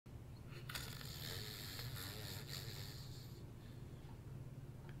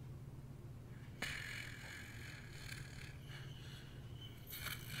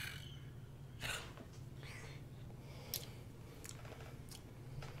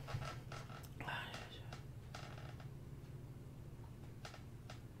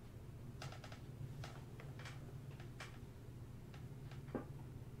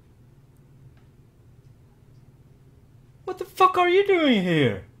the fuck are you doing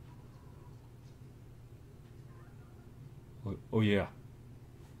here? Oh yeah.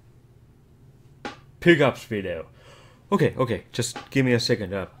 Pickups video. Okay, just give me a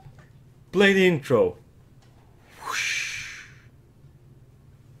second. Play the intro. Whoosh.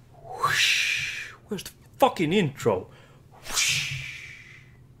 Whoosh. Where's the fucking intro? Whoosh.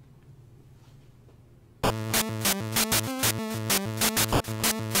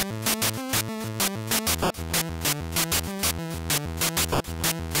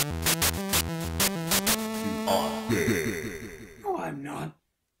 No, I'm not.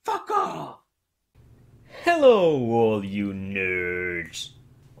 Fuck off! Hello, all you nerds.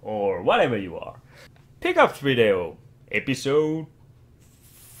 Or whatever you are. Pickups video. Episode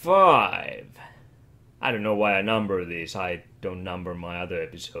 5. I don't know why I number this. I don't number my other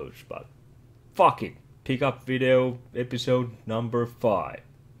episodes, but fuck it. Pickup video episode number 5.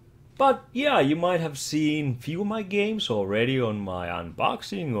 But yeah, you might have seen few of my games already on my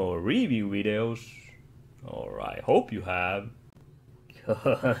unboxing or review videos. Or I hope you have.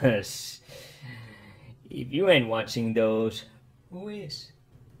 Cause if you ain't watching those, who is?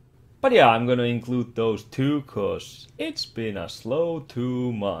 But yeah, I'm gonna include those too, cause it's been a slow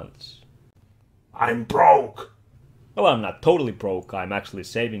 2 months. I'm broke! Well, I'm not totally broke. I'm actually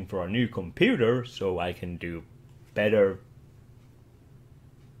saving for a new computer so I can do better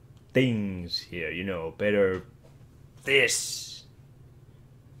things here, you know, better this.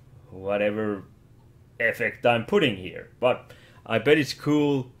 Whatever effect I'm putting here. But I bet it's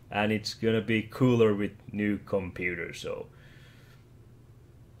cool and it's gonna be cooler with new computer, so.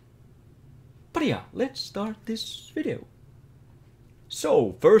 But yeah, let's start this video.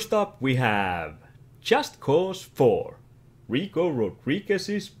 So, first up we have Just Cause 4. Rico Rodriguez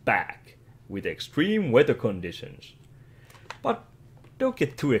is back with extreme weather conditions. But don't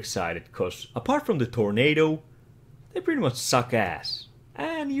get too excited, cause apart from the tornado, they pretty much suck ass.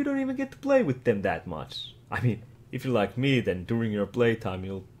 And you don't even get to play with them that much. I mean, if you're like me, then during your playtime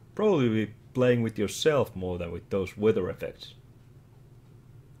you'll probably be playing with yourself more than with those weather effects.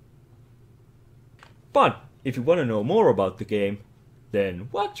 But if you want to know more about the game, then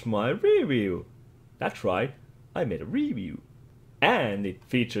watch my review. That's right, I made a review. And it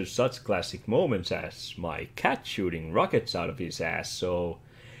features such classic moments as my cat shooting rockets out of his ass, so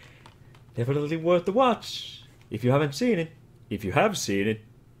definitely worth the watch. If you haven't seen it, if you have seen it,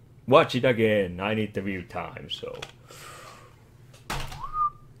 watch it again. I need the view time, so.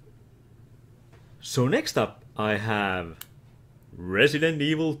 So next up I have Resident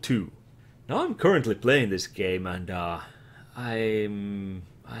Evil 2. Now I'm currently playing this game and I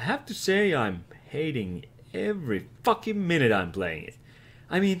have to say I'm hating every fucking minute I'm playing it.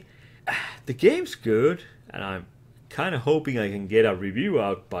 I mean, the game's good and I'm kind of hoping I can get a review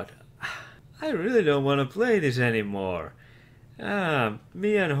out, but I really don't want to play this anymore.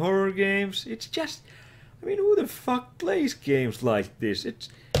 Me and horror games, it's just, I mean, who the fuck plays games like this? It's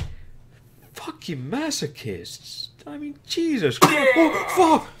fucking masochists. I mean, Jesus Christ. Oh,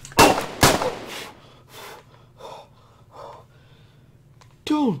 fuck!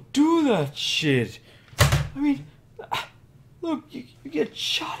 Don't do that shit. I mean, look, you get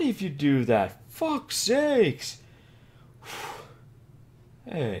shot if you do that. Fuck's sakes.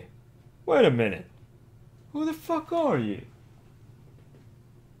 Hey, wait a minute. Who the fuck are you?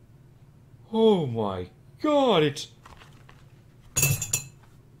 Oh my god, it's...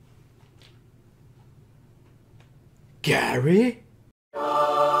 Gary?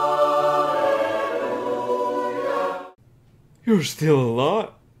 You're still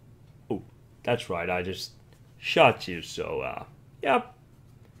alive? Oh, that's right, I just shot you, so, yep.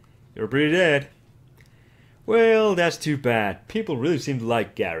 You're pretty dead. Well, that's too bad. People really seem to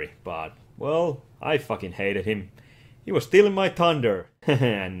like Gary, but, well, I fucking hated him. He was stealing my thunder,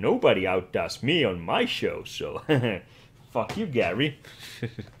 and nobody outdoes me on my show, so fuck you, Gary.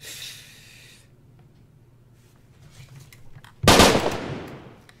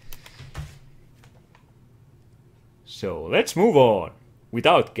 So let's move on,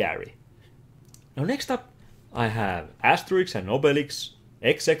 without Gary. Now next up, I have Asterix and Obelix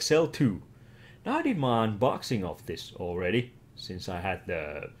XXL2. Now I did my unboxing of this already, since I had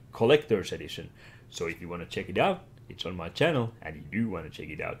the collector's edition. So if you want to check it out, it's on my channel, and you do want to check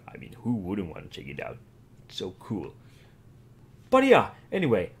it out. I mean, who wouldn't want to check it out? It's so cool. But yeah,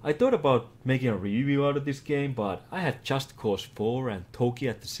 anyway, I thought about making a review out of this game, but I had Just Cause 4 and Toki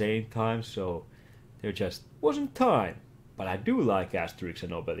at the same time, so there just wasn't time. But I do like Asterix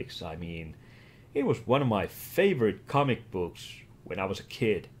and Obelix. I mean, it was one of my favorite comic books when I was a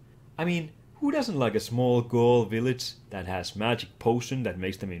kid. I mean, who doesn't like a small Gaul village that has magic potion that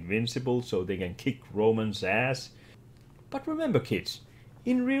makes them invincible so they can kick Roman's ass? But remember kids,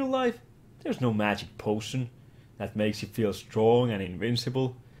 in real life there's no magic potion that makes you feel strong and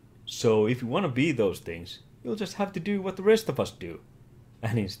invincible. So if you want to be those things, you'll just have to do what the rest of us do.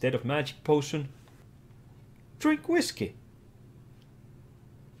 And instead of magic potion, drink whiskey.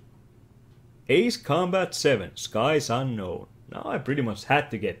 Ace Combat 7 Skies Unknown. Now I pretty much had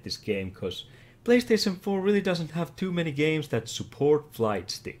to get this game because PlayStation 4 really doesn't have too many games that support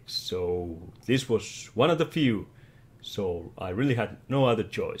flight sticks, so this was one of the few, so I really had no other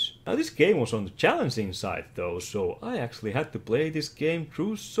choice. Now this game was on the challenging side though, so I actually had to play this game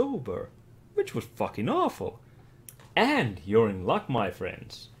through sober, which was fucking awful. And you're in luck my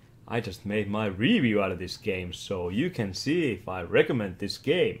friends. I just made my review out of this game, so you can see if I recommend this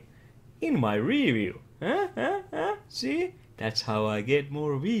game in my review. See? That's how I get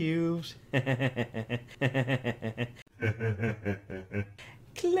more views.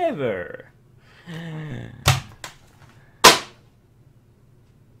 Clever.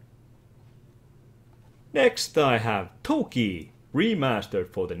 Next I have Toki, remastered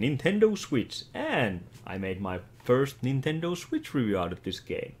for the Nintendo Switch, and I made my first Nintendo Switch review out of this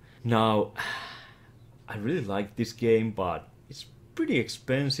game. Now, I really like this game, but it's pretty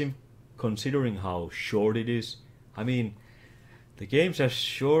expensive considering how short it is. I mean, the game's as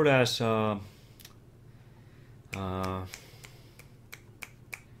short as I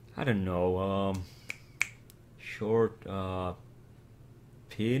don't know, short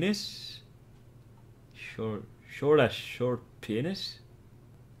penis? Short as short penis?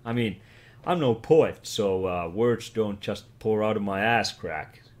 I mean, I'm no poet, so words don't just pour out of my ass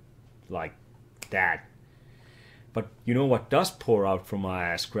crack like that. But you know what does pour out from my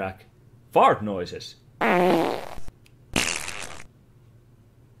ass crack? Fart noises.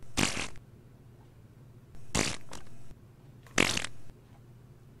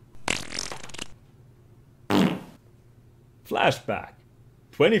 Flashback.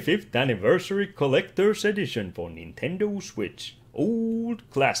 25th Anniversary Collector's Edition for Nintendo Switch. Old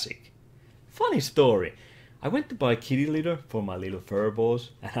classic. Funny story. I went to buy kitty litter for my little furballs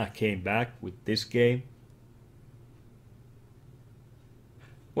and I came back with this game.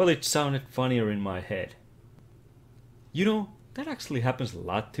 Well, it sounded funnier in my head. You know, that actually happens a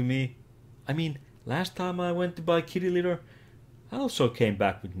lot to me. I mean, last time I went to buy kitty litter, I also came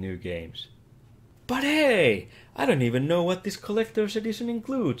back with new games. But hey, I don't even know what this collector's edition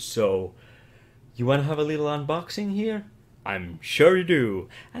includes, so you wanna have a little unboxing here? I'm sure you do,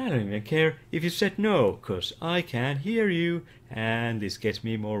 and I don't even care if you said no, cause I can't hear you, and this gets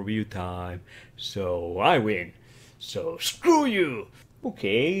me more view time, so I win. So screw you!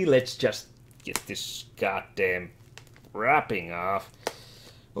 Okay, let's just get this goddamn wrapping off.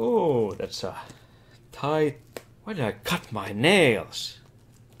 Oh, that's a tight... Why did I cut my nails?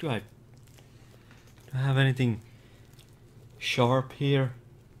 Do I have anything sharp here?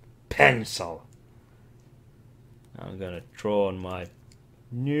 Pencil. I'm gonna draw on my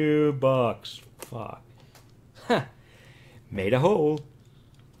new box. Fuck. Ha! Made a hole.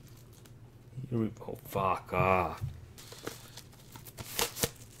 Here we go. Fuck off.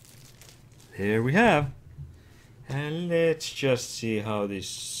 Here we have. And let's just see how this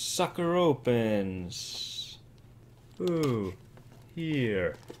sucker opens. Ooh,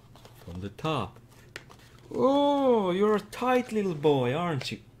 here, from the top. Oh, you're a tight little boy,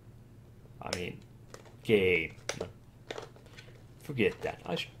 aren't you? I mean, game. Forget that.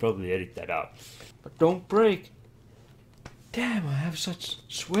 I should probably edit that out. But don't break. Damn, I have such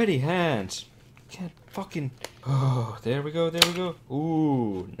sweaty hands. Can't fucking... Oh, there we go, there we go.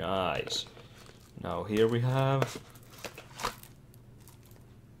 Ooh, nice. Now here we have...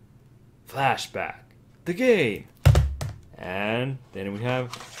 Flashback. The game. And then we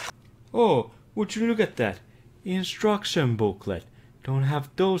have... Oh, would you look at that? Instruction booklet. Don't have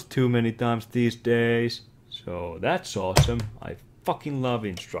those too many times these days. So that's awesome. I fucking love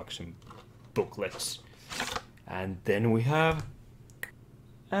instruction booklets. And then we have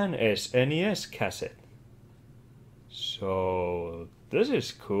an SNES cassette. So this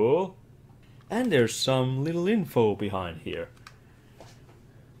is cool. And there's some little info behind here.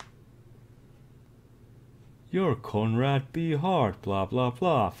 You're Conrad B. Hart, blah blah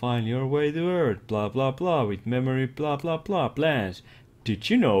blah. Find your way to Earth, blah blah blah. With memory, blah blah blah. Plans. Did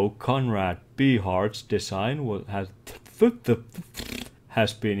you know Conrad B. Hart's design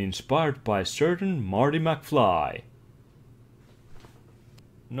has been inspired by certain Marty McFly?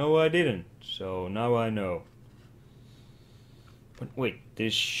 No, I didn't. So now I know. But wait,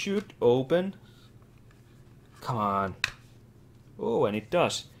 this should open. Come on. Oh, and it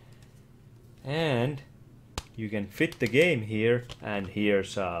does. And you can fit the game here, and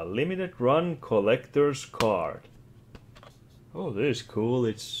here's a limited run collector's card. Oh, this is cool.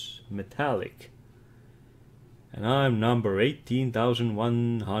 It's metallic. And I'm number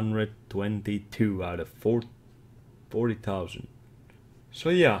 18,122 out of 40,000. So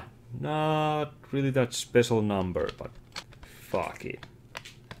yeah, not really that special number, but fuck it.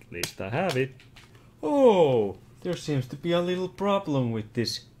 At least I have it. Oh, there seems to be a little problem with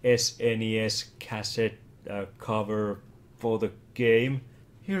this SNES cassette cover for the game.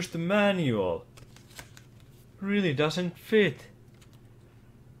 Here's the manual. Really doesn't fit.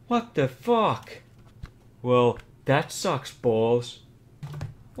 What the fuck? Well, that sucks balls.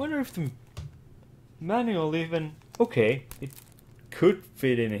 Wonder if the manual even... Okay, it could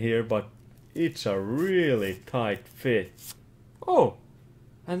fit in here, but it's a really tight fit. Oh,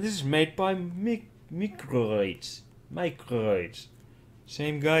 and this is made by Microids.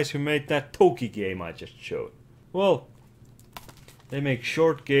 Same guys who made that Toki game I just showed. Well, they make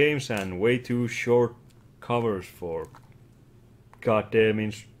short games and way too short covers for goddamn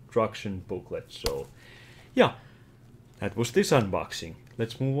instruction booklets, so yeah, that was this unboxing.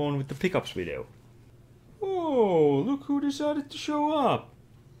 Let's move on with the pickups video. Oh, look who decided to show up.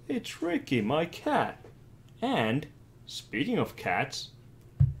 It's Ricky, my cat. And, speaking of cats,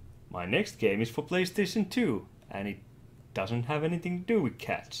 my next game is for PlayStation 2, and it doesn't have anything to do with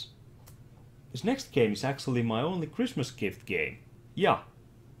cats. This next game is actually my only Christmas gift game. Yeah,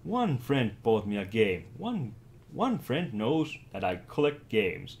 one friend bought me a game. One friend knows that I collect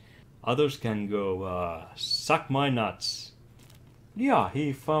games. Others can go suck my nuts. Yeah,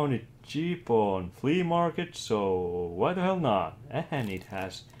 he found it cheap on flea market, so why the hell not? And it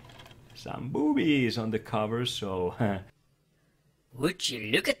has some boobies on the cover, so... Would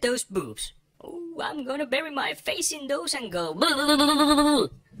you look at those boobs? Oh, I'm gonna bury my face in those and go...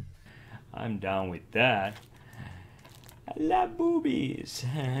 I'm down with that. I love boobies.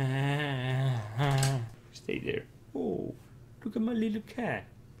 Stay there. Oh, look at my little cat.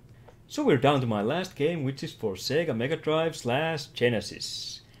 So we're down to my last game, which is for Sega Mega Drive /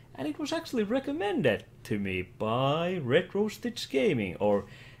 Genesis. And it was actually recommended to me by Retro Stitch Gaming, or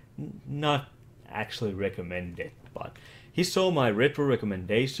not actually recommended, but he saw my retro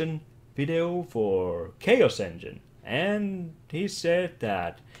recommendation video for Chaos Engine, and he said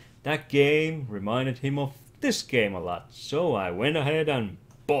that that game reminded him of this game a lot, so I went ahead and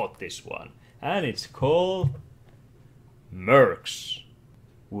bought this one, and it's called Mercs,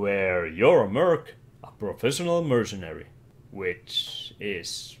 where you're a merc, a professional mercenary, which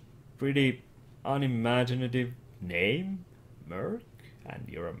is pretty unimaginative name, merc, and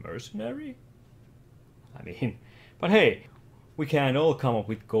you're a mercenary? I mean, but hey, we can all come up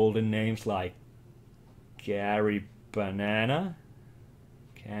with golden names like Gary Banana,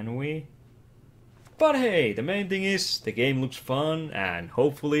 can we? But hey, the main thing is the game looks fun, and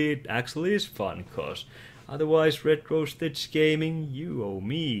hopefully it actually is fun, cause otherwise Retro Stitch Gaming, you owe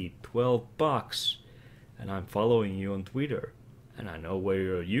me $12, and I'm following you on Twitter, and I know where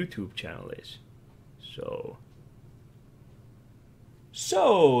your YouTube channel is.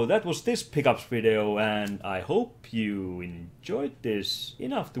 So that was this pickups video, and I hope you enjoyed this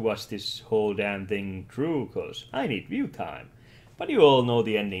enough to watch this whole damn thing through, cause I need view time. But you all know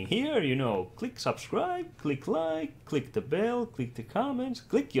the ending here, you know, click subscribe, click like, click the bell, click the comments,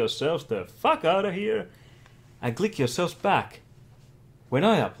 click yourselves the fuck out of here, and click yourselves back when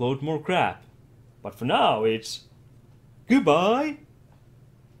I upload more crap. But for now, it's goodbye.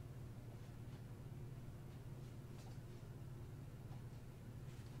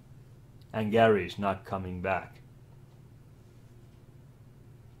 And Gary's not coming back.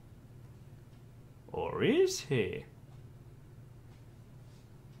 Or is he?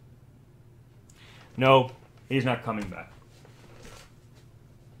 No, he's not coming back.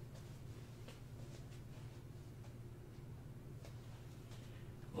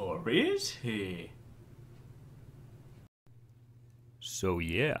 Or is he? So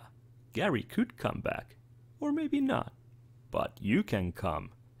yeah, Gary could come back. Or maybe not. But you can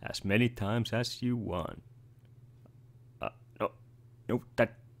come as many times as you want. No,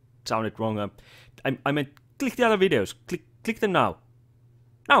 that sounded wrong. I meant click the other videos. Click them now.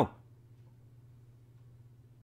 Now!